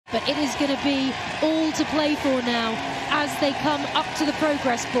But it is going to be all to play for now as they come up to the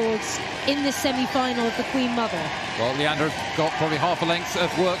progress boards in this semi-final of the Queen Mother. Well, Leander have got probably half a length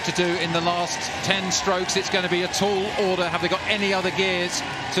of work to do in the last 10 strokes. It's going to be a tall order. Have they got any other gears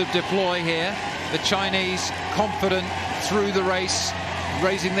to deploy here? The Chinese confident through the race,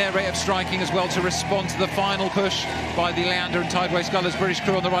 raising their rate of striking as well to respond to the final push by the Leander and Tideway Scullers British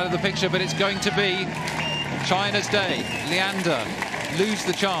crew on the right of the picture. But it's going to be China's day. Leander lose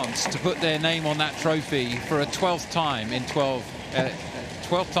the chance to put their name on that trophy for a 12th time in 12th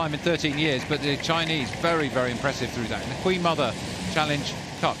time in 13 years, but the Chinese very, very impressive through that. In the Queen Mother Challenge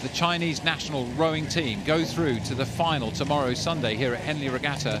Cup, the Chinese national rowing team go through to the final tomorrow, Sunday, here at Henley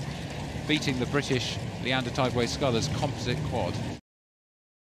Regatta, beating the British Leander Tideway Scullers composite quad.